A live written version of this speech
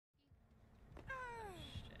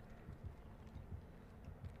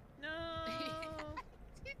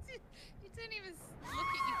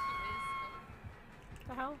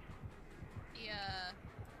hell? Yeah.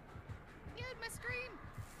 He had my scream.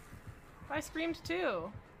 I screamed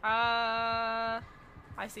too. I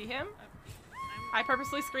see him. I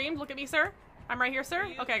purposely screamed. Look at me, sir. I'm right here, sir.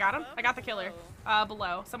 Okay, I got him. I got the killer.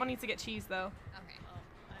 Below. Someone needs to get cheese, though. Okay.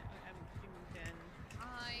 I'm doing 10.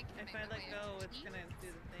 I can If make I my let way go, over to it's cheese. gonna do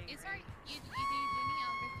the thing. It's right? alright. You do Jenny,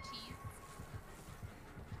 I'll go for cheese.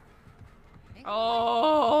 Make my way.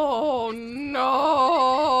 Oh,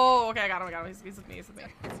 no. Okay, I got him. I got him. He's with me. He's with me.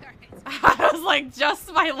 It's alright. I was like,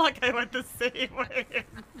 just by luck, I went the same way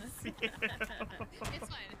as you. It's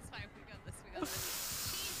fine. It's fine. We got this. We got this.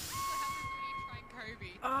 Cheese. What happens when you try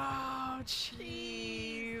Kobe? Oh,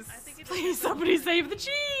 cheese. I think it Please, depends somebody on save the the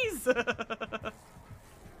cheese. I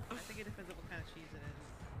think it depends on what kind of cheese it is.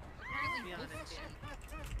 Apparently, To be honest, bullshit.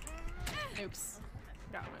 yeah. Oops.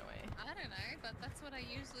 Got in my way. I don't know, but that's what I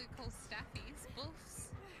usually call staffies. Buffs.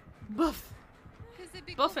 Buff. Because they're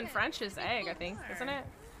big Buff in bullheads. French is Big egg, I bullheads. think, isn't it?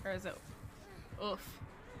 Or is it oof?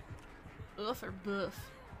 Oof or buff?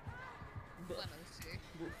 One of the two.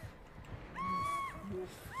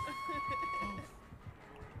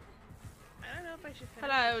 I don't know if I should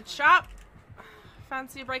finish Hello, this one. chop.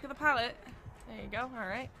 Fancy a break of the pallet? There you go. All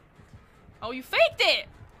right. Oh, you faked it.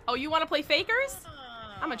 Oh, you want to play fakers?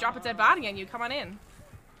 I'm gonna drop a dead body on you. Come on in.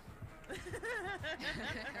 Right?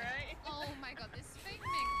 Oh my god, this fake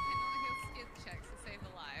Mick cannot heal skill checks to save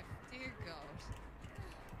a life. Dear god.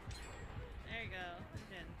 There you go.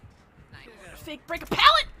 Jen. Nice. Here we go. Fake break a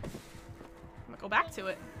pallet. I'm gonna go back to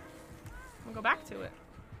it. I'm gonna go back to it.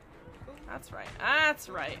 That's right. That's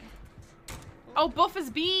right. Oh, buff is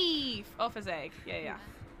beef. Buff is egg. Yeah, yeah.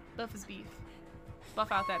 Buff is beef.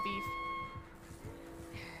 Buff out that beef.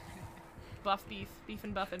 Buff beef. Beef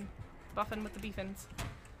and buffin'. Buffin' with the beefins.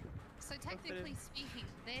 So technically speaking,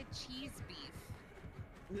 they're cheese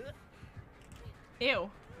beef. Ew.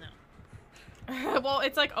 No. Well,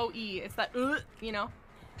 it's like OE. It's that you know?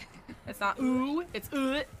 It's not ooh, it's So.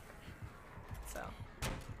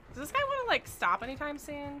 Does this guy want to, like, stop anytime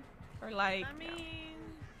soon? Or, like. I mean,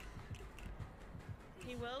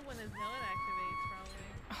 he will when his node activates, probably.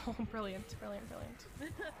 Oh, brilliant, brilliant, brilliant.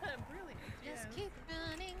 Brilliant. Just Yes. keep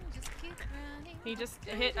running, just keep running. He just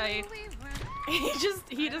hit a. We run. He just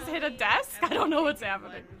hit a only- desk? I I've don't know only what's taken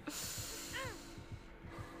happening.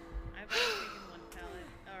 I've only taken one pallet.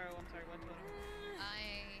 Or, I'm sorry, one totem. I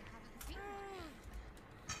haven't seen one.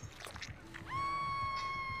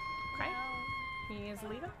 Okay. He is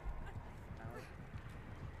leaving.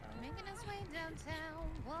 Making his way downtown,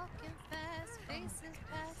 walking fast, faces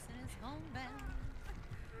passing his homebound.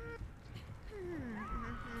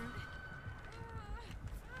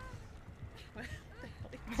 What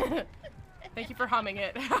the hell? Thank you for humming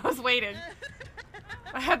it. I was waiting.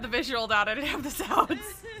 I had the visual down. I didn't have the sounds.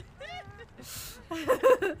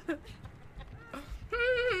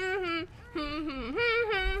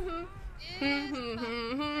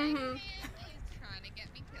 He's trying to get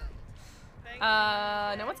me killed. Thank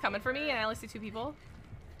No one's coming for me, and I only see 2 people.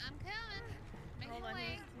 I'm coming. Making Hold on,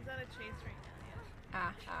 way. he's on a chase right now,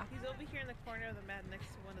 yeah. Ah. He's over here in the corner of the map next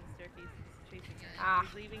to one of the staircases, chasing her. Ah.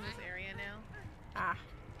 He's leaving this area now. Ah.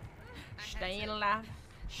 Staying alive.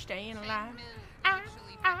 Staying alive. Ah,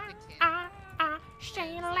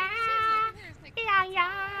 Staying alive. Yeah,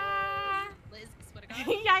 yeah. Liz, swear to God.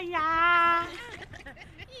 Yeah, yeah.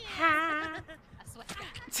 I swear to God.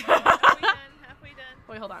 Halfway done, halfway done.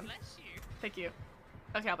 Wait, hold on. Bless you. Thank you.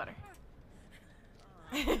 Okay, I'll better.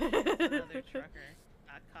 Aw, another trucker.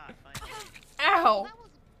 Got caught finally. Ow. That was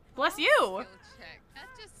a Bless fast you. skill check. That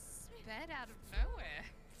just sped out of nowhere.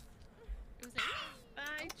 It was like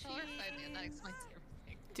Bye, chlorophobia. That cheese. explains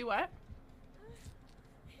everything. Do what?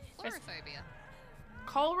 Chlorophobia.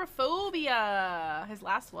 Colrophobia. His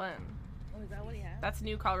last one. Oh, is that what he has? That's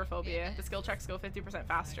new colrophobia. Yeah. The skill checks go 50%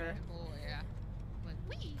 faster. Oh yeah. Like,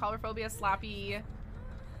 wee. Colrophobia, sloppy,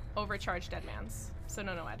 overcharged dead man's. So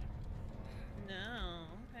no, Ed. No.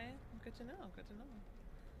 Okay. Good to know. Good to know.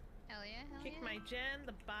 Hell yeah, hell Kick yeah. my gen,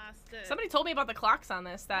 the bastard. Somebody told me about the clocks on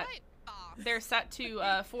this, that Right, boss. they're set to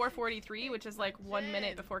 4:43, which is like 1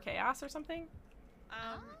 minute before chaos or something.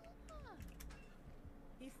 Ah.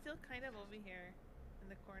 He's still kind of over here in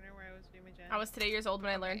the corner where I was doing my gen. I was today years old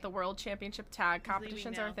when I learned Okay. the World Championship tag He's leaving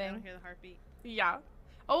competitions now. are a I thing. don't hear the heartbeat. Yeah.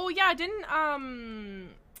 Oh yeah, didn't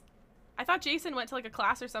I thought Jason went to like a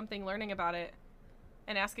class or something learning about it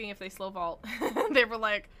and asking if they slow vault. They were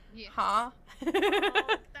like, Yes. huh? Oh,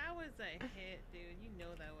 that was a hit, dude. You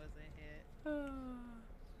know that was a hit.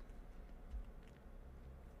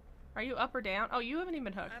 Are you up or down? Oh, you haven't even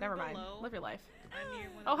been hooked. I'm Never mind. below. Live your life. I'm near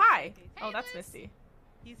one Oh, of the hi. staircases. Oh, that's Liz. Misty.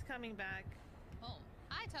 He's coming back. Oh,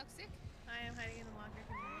 hi, toxic. I am hiding in the locker.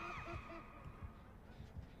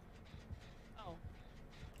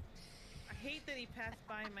 hate that he passed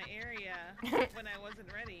by my area when I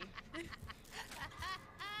wasn't ready.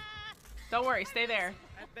 Don't worry, stay there.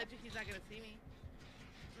 I bet you he's not gonna see me.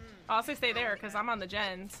 I'll also stay there because I'm on the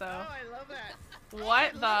gen, so. Oh, I love that.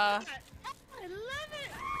 What the? I love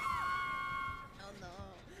it. Oh no.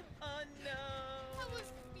 Oh no. That was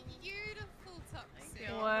beautiful, Toxic.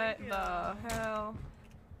 Oh What my the God. hell?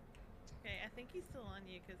 Okay, I think he's still on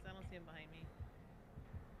you because I don't see him behind me.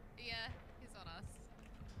 Yeah, he's on us.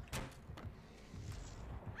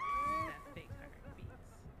 That fake heart beats.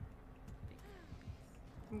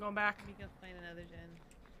 I'm going back. We can find another gen.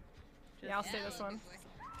 Yeah, I'll stay this one. big boy.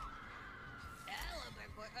 Hello,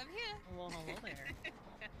 big boy. I'm here. Well, hello there.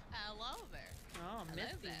 Hello there. Oh, Hello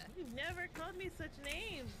Misty. there. You've never called me such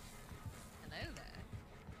names. Hello there.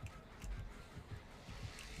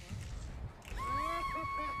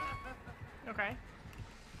 Okay.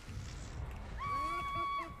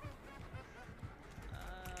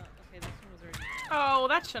 Okay, this one was already done. Oh,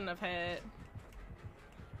 that shouldn't have hit.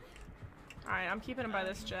 Alright, I'm keeping him by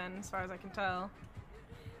this gen as far as I can tell.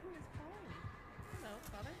 Who is calling me? Hello,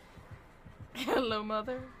 father. Hello,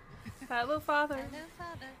 mother. Hello, father. Hello,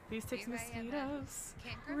 father. These ticks Here I am, mosquitoes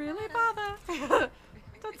Can't grow really water. bother.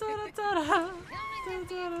 Da, da, da, da, da. Tell me, Da,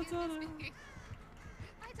 da, da, da, da.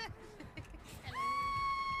 I don't.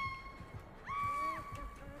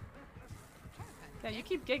 Yeah, you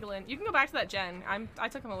keep giggling. You can go back to that gen. I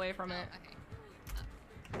took him away from it. Okay.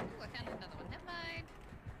 Ooh, I found another one. Never mind.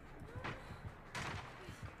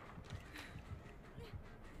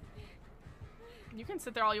 You can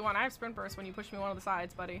sit there all you want. I have sprint burst when you push me one of the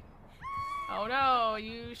sides, buddy. Oh no,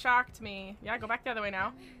 you shocked me. Yeah, go back the other way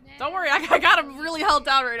now. Don't worry, I got him really held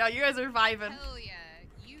down right now. You guys are vibing. Hell yeah.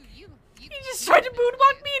 You. He just tried to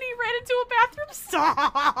moonwalk me and he ran into a bathroom stall.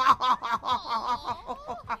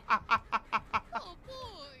 Oh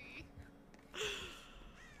boy.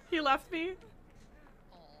 He left me.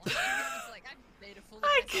 Oh, he was like, I made a fool of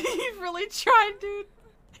He myself. really tried, dude.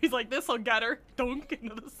 He's like, this'll get her. Dunk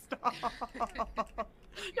into the stall.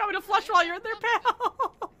 You want me to flush while you're in there,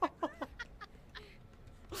 pal?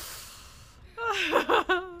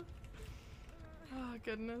 Oh,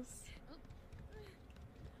 goodness.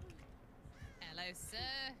 Hello,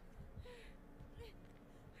 sir.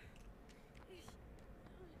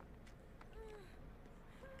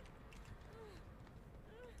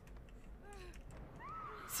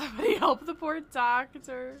 Somebody help the poor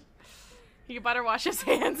doctor. He better wash his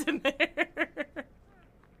hands in there.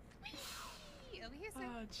 Whee! Over here, sir.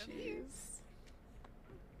 Oh, Over here. jeez.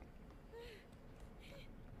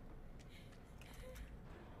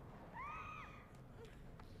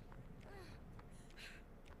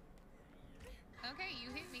 Okay, you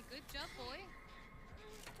hit me. Good job, boy.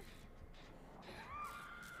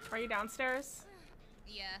 Are you downstairs?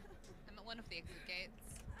 Yeah, I'm at one of the exit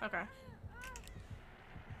gates. Okay.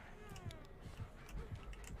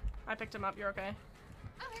 I picked him up. You're okay.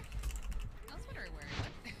 Okay. I was wondering where he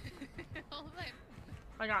went. All of that.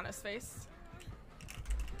 I got in his face.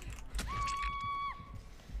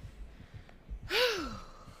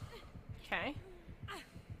 Okay.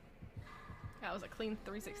 That was a clean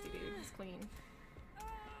 360, dude. It's clean.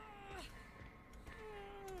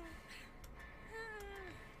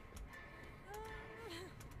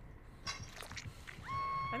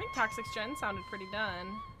 I think Toxic's gen sounded pretty done.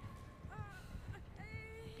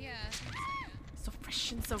 Yeah. So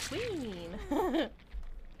fresh and so clean.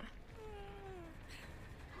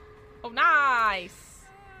 Oh, nice.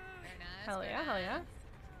 Very nice. Hell very yeah, hell yeah.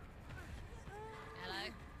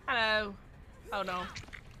 nice. Hello. Hello. Oh no.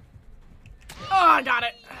 Oh, I got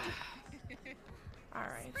it. All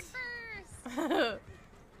right. Sprint burst.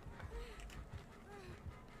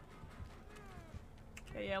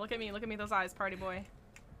 Yeah, look at me. Look at me, those eyes, party boy.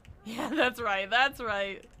 Yeah, that's right. That's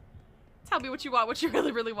right. Tell me what you want, what you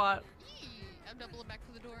really, really want. Yee, I'm doubling back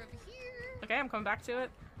for the door over here. Okay, I'm coming back to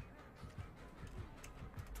it.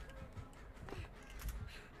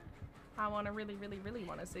 I wanna really, really, really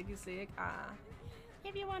wanna sig. If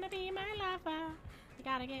you wanna be my lover, you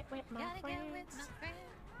gotta get with my Gotta friends. go with my friends.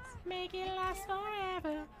 Make it last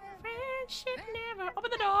forever. Friendship never.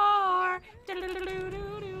 Open the door.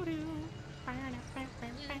 Do-do-do-do-do-do-do.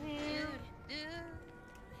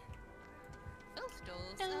 Those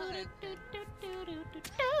doors are open.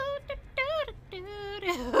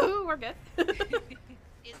 We're good.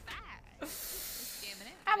 It's bad. It's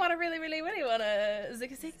jamming out. I wanna really, really, really wanna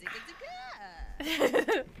zig.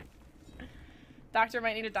 Zigga-zigga. Doctor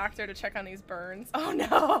might need a doctor to check on these burns. Oh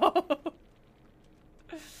no.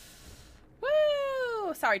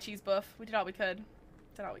 Woo! Sorry, Cheese Buff. We did all we could.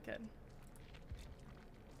 Did all we could.